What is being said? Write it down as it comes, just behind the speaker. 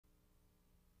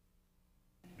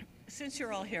Since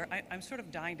you're all here, I'm sort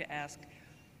of dying to ask,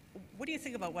 what do you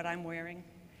think about what I'm wearing?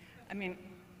 I mean,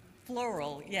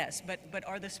 floral, yes, but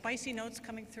are the spicy notes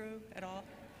coming through at all?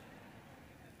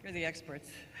 You're the experts.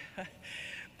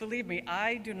 Believe me,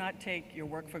 I do not take your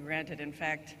work for granted. In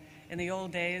fact, in the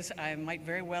old days, I might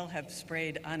very well have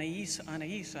sprayed Anais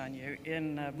on you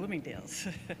in Bloomingdale's.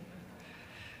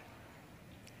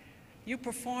 You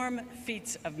perform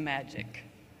feats of magic.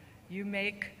 You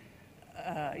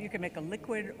can make a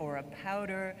liquid or a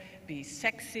powder be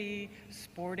sexy,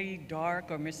 sporty,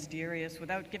 dark, or mysterious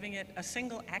without giving it a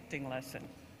single acting lesson.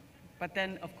 But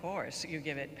then, of course, you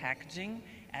give it packaging,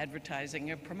 advertising,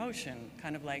 and promotion,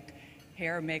 kind of like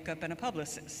hair, makeup, and a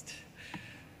publicist.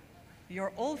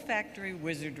 Your olfactory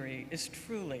wizardry is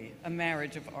truly a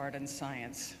marriage of art and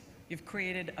science. You've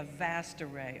created a vast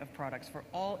array of products for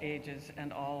all ages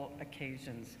and all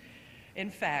occasions.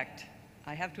 In fact,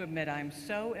 I have to admit I'm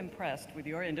so impressed with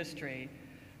your industry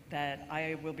that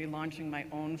I will be launching my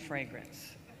own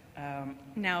fragrance.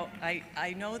 Now,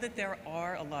 I know that there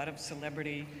are a lot of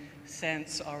celebrity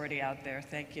scents already out there,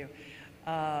 thank you.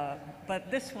 But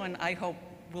this one I hope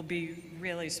will be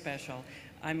really special.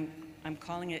 I'm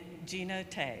calling it Geena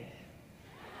Tay.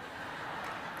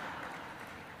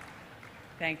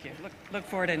 Thank you. Look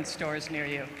for it in stores near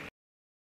you.